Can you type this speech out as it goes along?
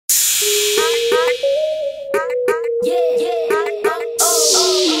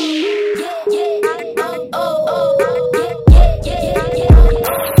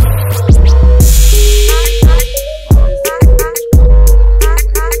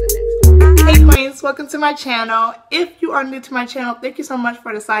Queens, welcome to my channel. If you are new to my channel, thank you so much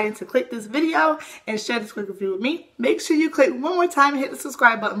for deciding to click this video and share this quick review with me. Make sure you click one more time and hit the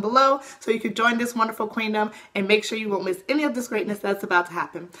subscribe button below so you can join this wonderful queendom and make sure you won't miss any of this greatness that's about to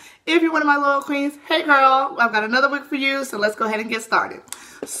happen. If you're one of my loyal queens, hey girl, I've got another wig for you, so let's go ahead and get started.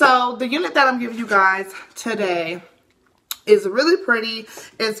 So the unit that I'm giving you guys today is really pretty.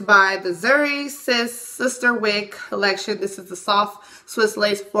 It's by the Zury Sister Wig collection. This is the soft Swiss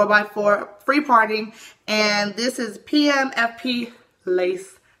lace 4x4 free parting, and this is PMFP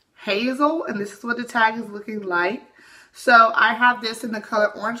lace Hazel, and this is what the tag is looking like. So I have this in the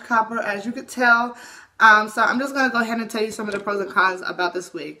color orange copper, as you could tell. So I'm just going to go ahead and tell you some of the pros and cons about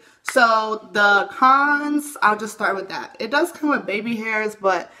this wig. So the cons, I'll just start with that. It does come with baby hairs,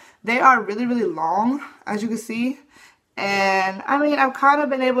 but they are really, really long, as you can see. And I mean, I've kind of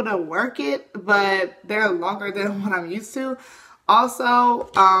been able to work it, but they're longer than what I'm used to. Also,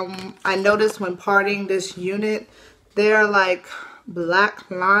 I noticed when parting this unit, there are like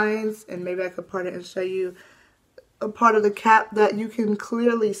black lines, and maybe I could part it and show you a part of the cap that you can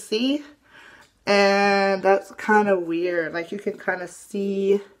clearly see. And that's kind of weird. Like, you can kind of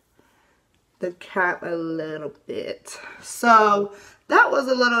see the cap a little bit. So that was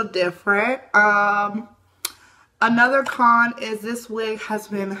a little different. Another con is this wig has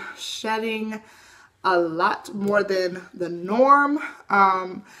been shedding a lot more than the norm.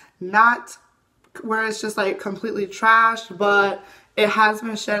 Not where it's just like completely trashed, but it has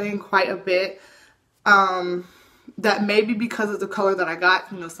been shedding quite a bit. That may be because of the color that I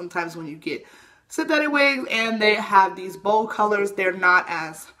got. You know, sometimes when you get synthetic wigs and they have these bold colors, they're not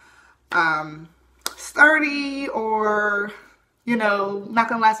as sturdy, or you know, not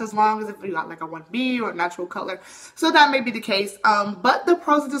gonna last as long as if you got like a 1B or a natural color. So that may be the case. But the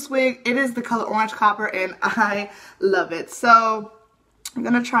pros of this wig, it is the color orange copper, and I love it. So I'm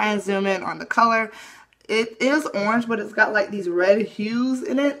gonna try and zoom in on the color. It is orange, but it's got like these red hues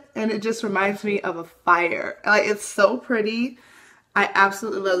in it, and it just reminds me of a fire. Like, it's so pretty. I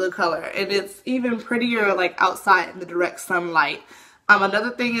absolutely love the color, and it's even prettier like outside in the direct sunlight.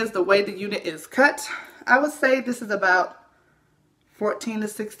 Another thing is the way the unit is cut. I would say this is about 14 to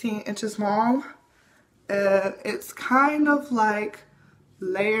 16 inches long, and it's kind of like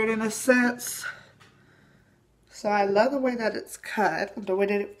layered in a sense. So I love the way that it's cut. The way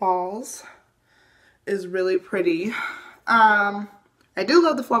that it falls is really pretty. I do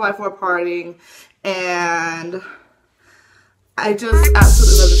love the 4x4 parting, and I just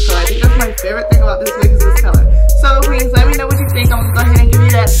absolutely love this color. I think that's my favorite thing about this wig is this color. So please let me know what you think. I'm gonna go ahead and give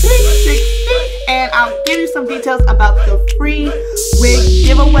you that 360, and I'll give you some details about the free wig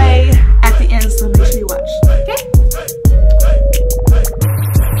giveaway at the end, so make sure you watch. Okay?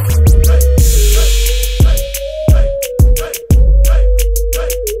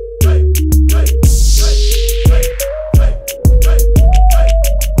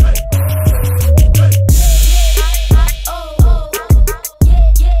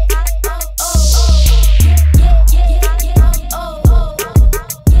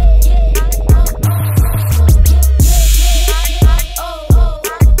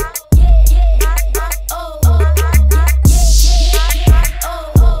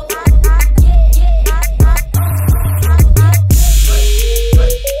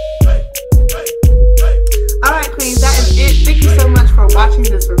 Watching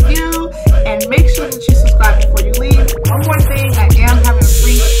this review, and make sure that you subscribe before you leave. One more thing, I am having a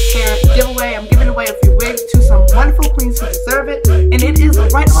free hair giveaway. I'm giving away a few wigs to some wonderful queens who deserve it, and it is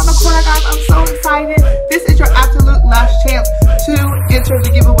right on the corner, guys. I'm so excited. This is your absolute last chance to enter the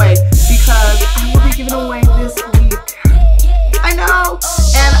giveaway, because I will be giving away this week. I know,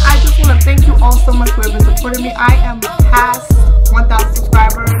 and I just want to thank you all so much for having supported me. I am past 1,000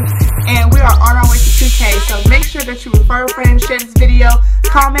 subscribers, and we are on our way to 2K. So make sure that you refer a friend, share this video,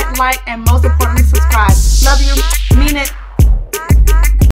 comment, like, and most importantly, subscribe. Love you, mean it.